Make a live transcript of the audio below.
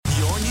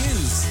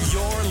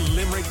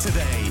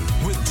Today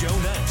with Joe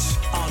Nash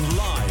on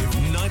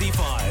Live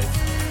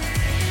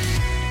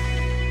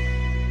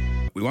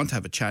 95. We want to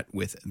have a chat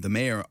with the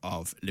Mayor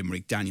of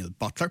Limerick, Daniel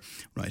Butler,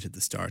 right at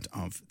the start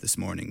of this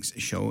morning's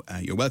show.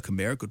 You're welcome,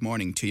 Mayor. Good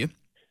morning to you.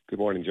 Good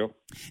morning, Joe.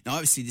 Now,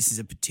 obviously, this is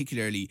a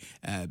particularly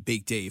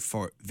big day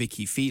for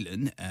Vicky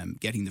Phelan,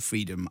 getting the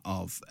freedom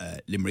of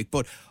Limerick,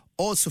 but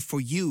also for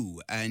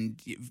you,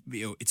 and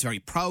it's a very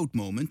proud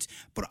moment,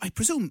 but I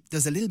presume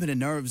there's a little bit of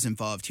nerves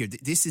involved here.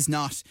 This is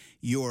not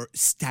your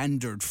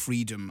standard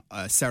freedom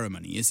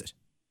ceremony, is it?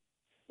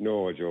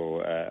 No,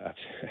 Joe,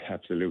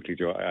 absolutely,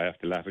 Joe. I have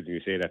to laugh when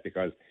you say that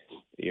because,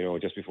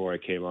 just before I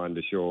came on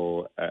the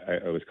show,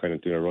 I was kind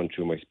of doing a run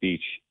through my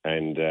speech,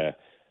 and I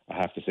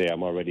have to say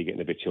I'm already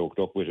getting a bit choked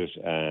up with it.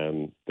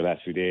 The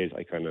last few days,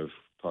 I kind of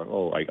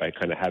thought, I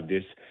kind of have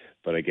this.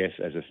 But I guess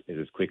as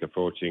it's quick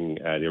approaching,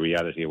 the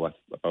reality of what's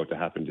about to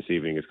happen this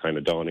evening is kind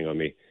of dawning on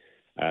me.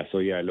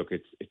 Look,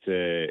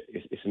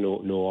 it's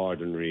no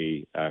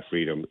ordinary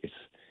freedom.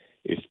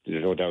 There's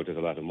no doubt there's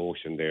a lot of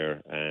emotion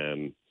there,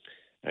 and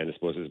I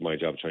suppose it's my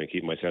job trying to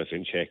keep myself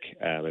in check.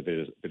 A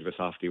bit of a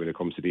softie when it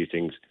comes to these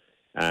things,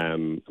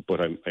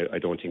 but I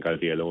don't think I'll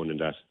be alone in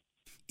that.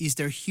 Is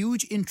there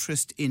huge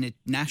interest in it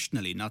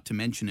nationally, not to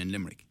mention in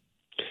Limerick?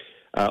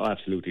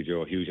 Absolutely,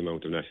 Joe. A huge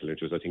amount of national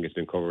interest. I think it's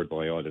been covered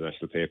by all the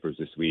national papers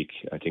this week.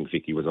 I think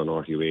Vicky was on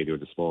RT Radio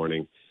this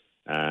morning.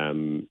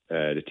 The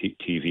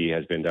TV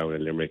has been down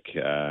in Limerick.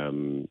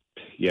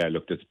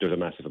 Look, there's a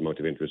massive amount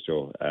of interest,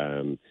 Joe,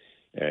 in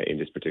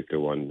this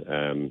particular one.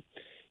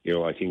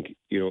 I think,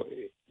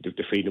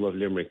 the freedom of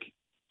Limerick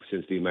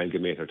since the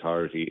Amalgamated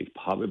Authority is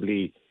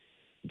probably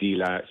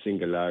the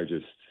single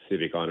largest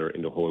civic honour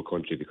in the whole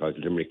country, because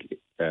Limerick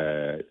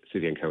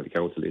City and County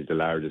Council is the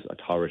largest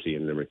authority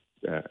in Limerick.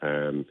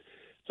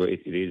 So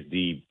it is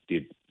the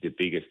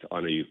biggest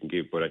honour you can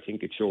give, but I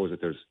think it shows that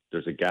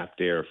there's a gap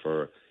there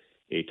for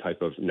a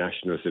type of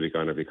national civic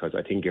honour, because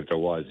I think if there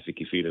was,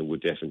 Vicky Phelan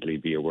would definitely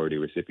be a worthy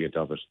recipient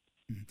of it.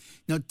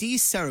 Now,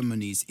 these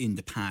ceremonies in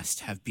the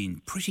past have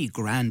been pretty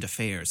grand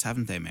affairs,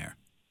 haven't they, Mayor?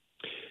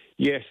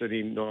 Yes, I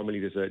mean, normally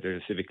there's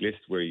a civic list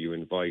where you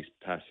invite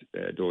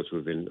those who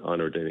have been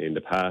honoured in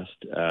the past.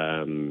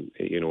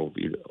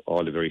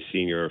 All the very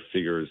senior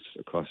figures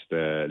across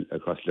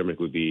Limerick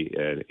would be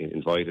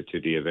invited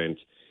to the event.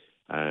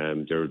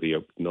 There would be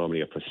normally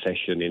a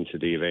procession into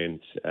the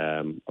event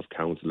of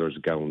councillors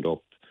gowned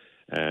up.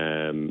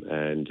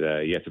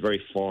 It's a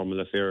very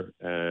formal affair.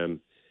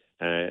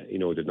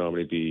 There'd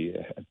normally be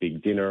a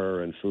big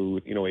dinner and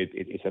food.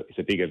 It's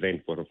a big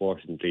event, but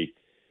unfortunately,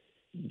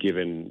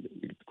 given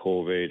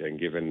COVID and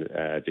given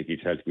Vicky's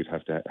health, we'd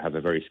have to have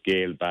a very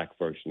scaled back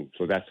version.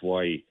 So that's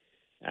why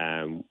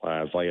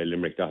via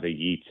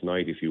limerick.ie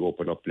tonight, if you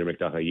open up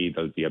limerick.ie,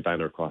 there'll be a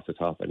banner across the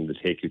top and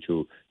it'll take you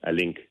to a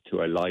link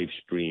to a live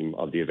stream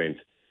of the event,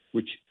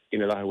 which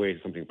in a lot of ways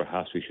is something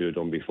perhaps we should have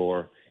done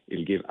before.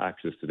 It'll give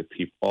access to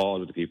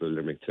all of the people in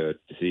Limerick to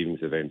this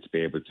evening's event to be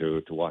able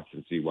to watch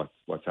and see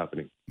what's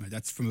happening. Right,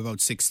 that's from about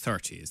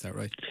 6:30, is that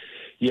right?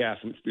 Yeah,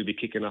 we'll be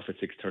kicking off at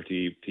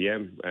 6:30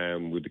 p.m.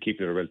 We'll be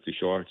keeping it a relatively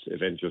short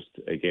event, just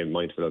again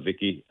mindful of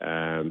Vicky,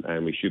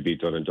 and we should be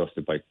done and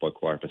dusted by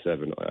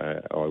 7:15,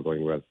 all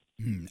going well.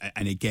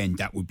 And again,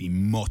 that would be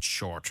much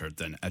shorter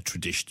than a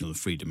traditional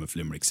Freedom of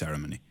Limerick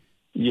ceremony.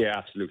 Yeah,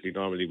 absolutely.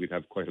 Normally we'd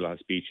have quite a lot of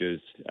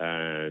speeches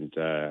and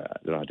a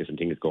lot of different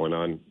things going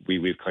on.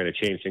 We've kind of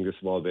changed things a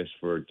small bit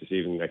for this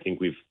evening. I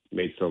think we've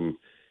made some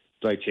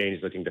slight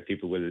changes I think that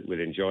people will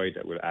enjoy,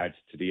 that will add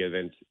to the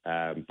event,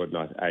 but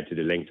not add to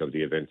the length of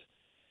the event.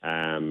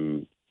 I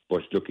think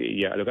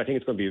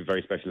it's going to be a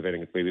very special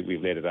event. I think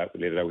we've laid it out.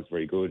 It's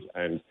very good,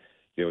 and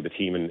the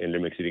team in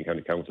Limerick City and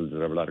County Council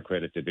deserve a lot of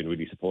credit. They've been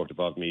really supportive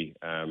of me.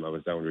 I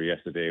was down there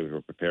yesterday. We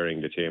were preparing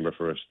the chamber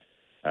for it.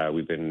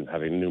 We've been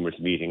having numerous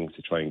meetings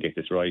to try and get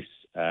this right.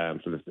 So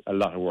there's a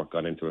lot of work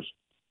gone into it.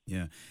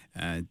 Yeah,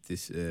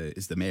 this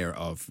is the Mayor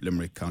of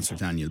Limerick, Councillor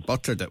Daniel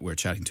Butler, that we're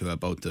chatting to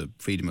about the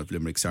Freedom of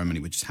Limerick ceremony,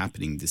 which is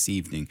happening this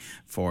evening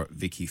for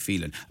Vicky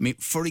Phelan. I mean,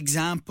 for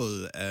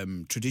example,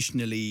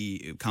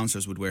 traditionally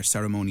councillors would wear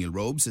ceremonial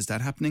robes. Is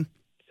that happening?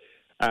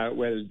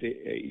 There'll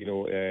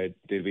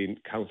be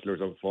councillors,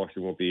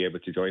 unfortunately, won't be able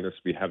to join us.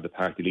 We have the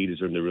party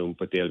leaders in the room,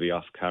 but they'll be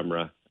off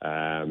camera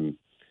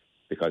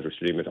because we're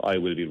streaming it. I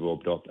will be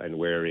robed up and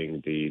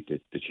wearing the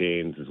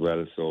chains as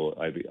well, so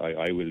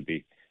I will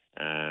be.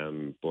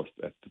 But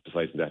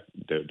besides that,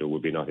 there will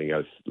be nothing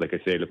else. Like I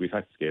say, look, we've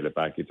had to scale it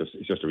back. It's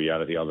just a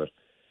reality of it.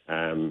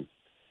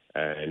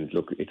 And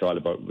look, it's all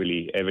about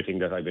really everything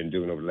that I've been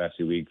doing over the last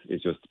few weeks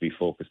is just to be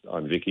focused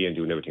on Vicky and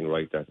doing everything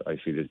right that I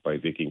feel is by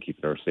Vicky, and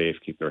keeping her safe,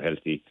 keeping her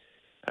healthy,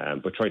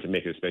 but trying to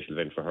make it a special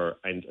event for her.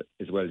 And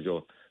as well,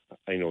 Joe,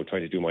 I know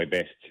trying to do my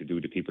best to do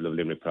the people of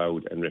Limerick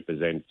proud and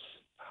represent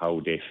how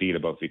they feel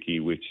about Vicky,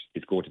 which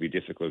is going to be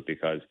difficult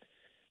because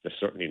there's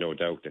certainly no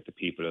doubt that the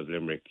people of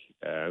Limerick,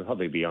 and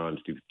probably beyond,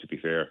 to be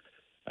fair,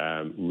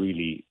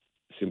 really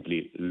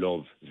simply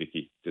love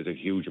Vicky. There's a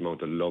huge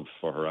amount of love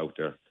for her out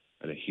there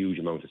and a huge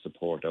amount of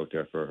support out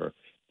there for her.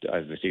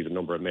 I've received a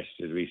number of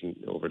messages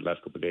over the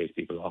last couple of days,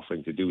 people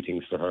offering to do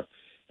things for her.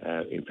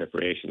 in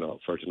preparation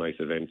for tonight's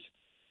event.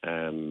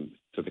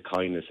 So the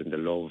kindness and the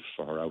love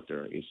for her out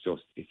there is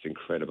it's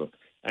incredible.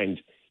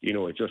 And,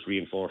 it just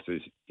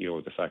reinforces,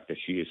 the fact that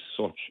she is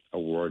such a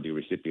worthy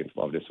recipient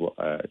of this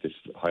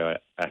high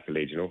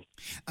accolade,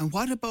 And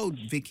what about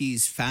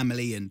Vicky's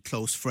family and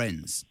close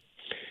friends?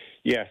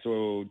 Yeah,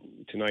 so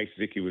tonight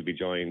Vicky will be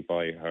joined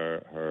by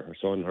her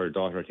son, her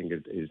daughter. I think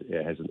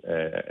has an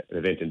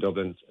event in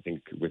Dublin. I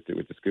think with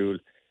the school,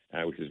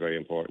 which is very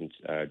important.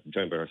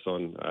 Joined by her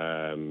son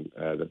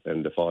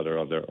and the father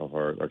of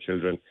her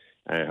children,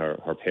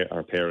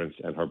 her parents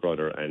and her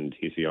brother and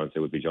his fiance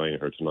will be joining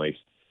her tonight.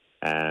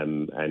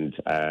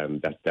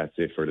 That's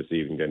it for this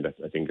evening. Then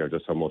I think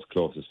just her most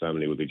closest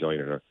family will be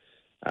joining her,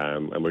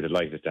 and we're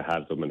delighted to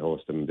have them and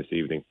host them this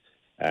evening.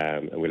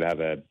 And we'll have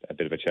a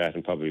bit of a chat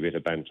and probably a bit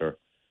of banter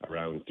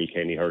around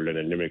Kilkenny hurling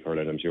and Limerick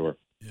hurling, I'm sure.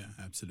 Yeah,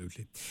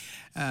 absolutely.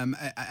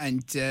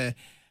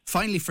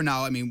 Finally, for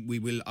now, we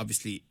will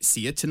obviously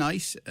see it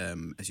tonight,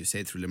 as you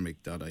say, through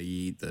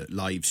limerick.ie, the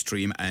live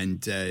stream.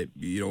 And,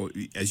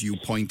 as you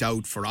point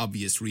out, for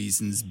obvious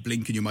reasons,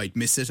 blink and you might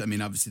miss it.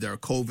 Obviously, there are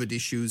COVID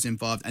issues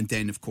involved. And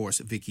then, of course,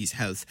 Vicky's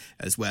health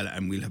as well.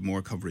 And we'll have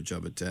more coverage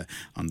of it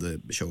on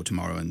the show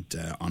tomorrow and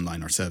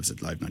online ourselves at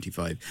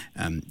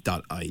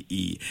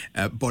live95.ie.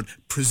 But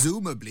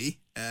presumably,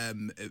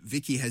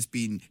 Vicky has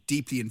been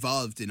deeply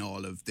involved in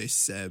all of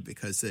this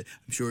because I'm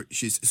sure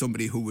she's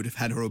somebody who would have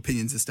had her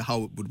opinions as to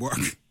how it would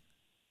work.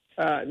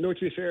 No, to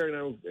be fair,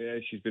 now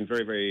she's been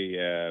very, very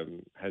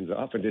hands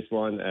off on this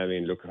one.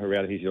 Look, her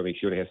reality is she only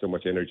has so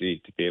much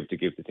energy to be able to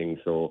give the thing.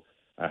 So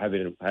I have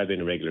been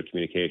in regular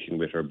communication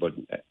with her, but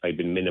I've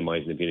been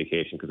minimising the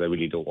communication because I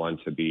really don't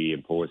want to be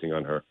imposing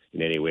on her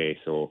in any way.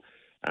 So.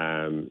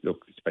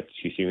 Look, but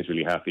she seems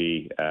really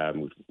happy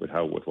with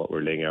what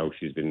we're laying out.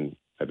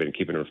 I've been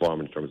keeping her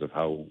informed in terms of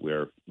how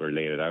we're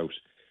laying it out.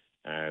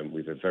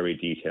 We've a very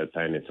detailed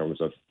plan in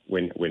terms of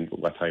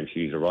what time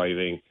she's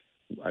arriving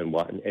and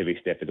every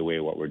step of the way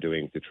what we're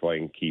doing to try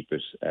and keep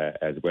it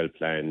as well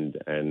planned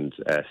and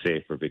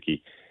safe for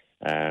Vicky.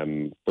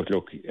 But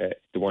look,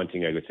 the one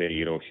thing I would say,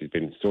 she's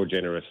been so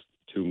generous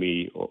to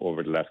me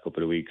over the last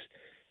couple of weeks.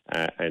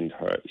 And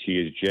she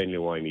is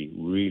genuinely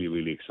really,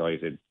 really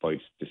excited by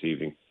this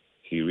evening.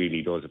 She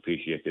really does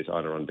appreciate this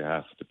honour on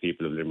behalf of the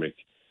people of Limerick.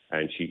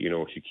 And she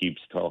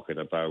keeps talking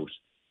about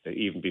that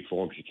even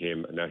before she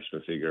became a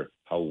national figure,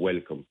 how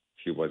welcome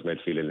she was meant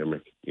to feel in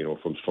Limerick,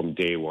 from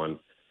day one.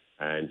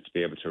 And to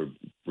be able to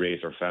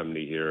raise her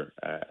family here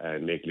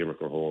and make Limerick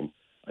her home,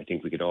 I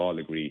think we could all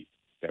agree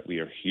that we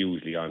are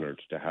hugely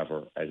honoured to have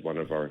her as one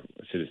of our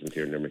citizens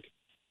here in Limerick.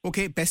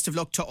 Okay, best of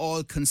luck to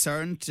all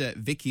concerned.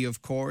 Vicky,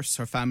 of course,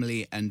 her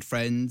family and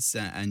friends,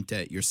 and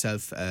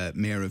yourself,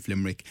 Mayor of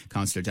Limerick,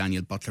 Councillor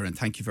Daniel Butler. And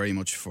thank you very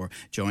much for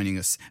joining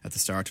us at the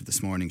start of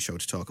this morning's show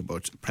to talk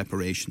about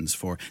preparations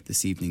for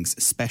this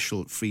evening's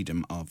special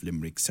Freedom of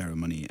Limerick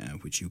ceremony,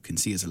 which you can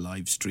see as a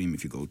live stream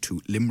if you go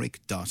to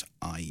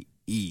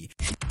limerick.ie.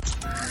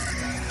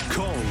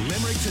 Call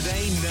Limerick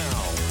today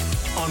now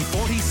on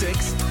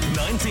 46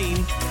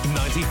 19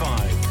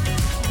 95.